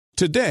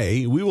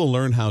Today, we will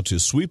learn how to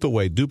sweep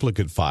away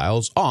duplicate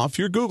files off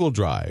your Google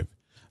Drive.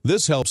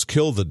 This helps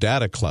kill the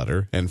data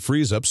clutter and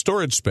frees up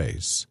storage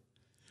space.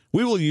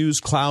 We will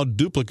use Cloud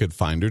Duplicate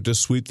Finder to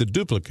sweep the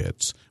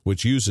duplicates,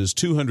 which uses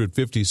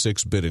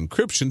 256-bit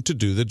encryption to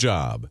do the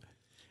job.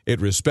 It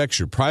respects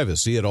your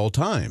privacy at all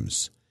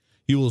times.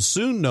 You will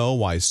soon know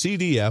why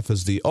CDF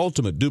is the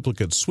ultimate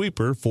duplicate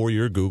sweeper for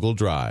your Google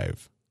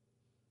Drive.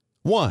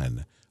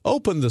 1.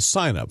 Open the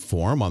Sign Up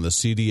form on the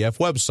CDF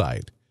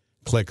website.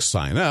 Click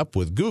Sign Up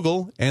with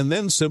Google and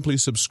then simply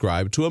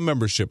subscribe to a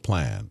membership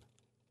plan.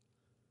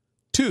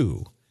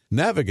 2.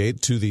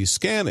 Navigate to the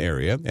Scan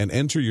area and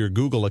enter your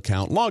Google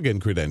account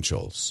login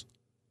credentials.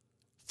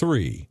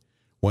 3.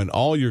 When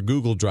all your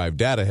Google Drive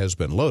data has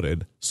been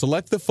loaded,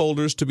 select the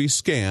folders to be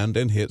scanned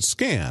and hit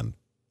Scan.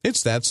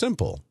 It's that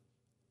simple.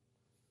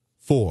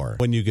 4.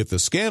 When you get the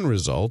scan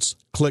results,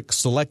 click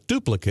Select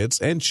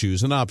Duplicates and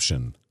choose an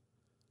option.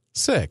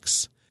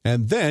 6.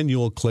 And then you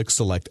will click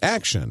Select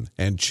Action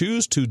and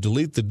choose to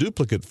delete the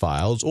duplicate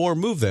files or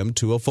move them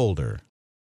to a folder.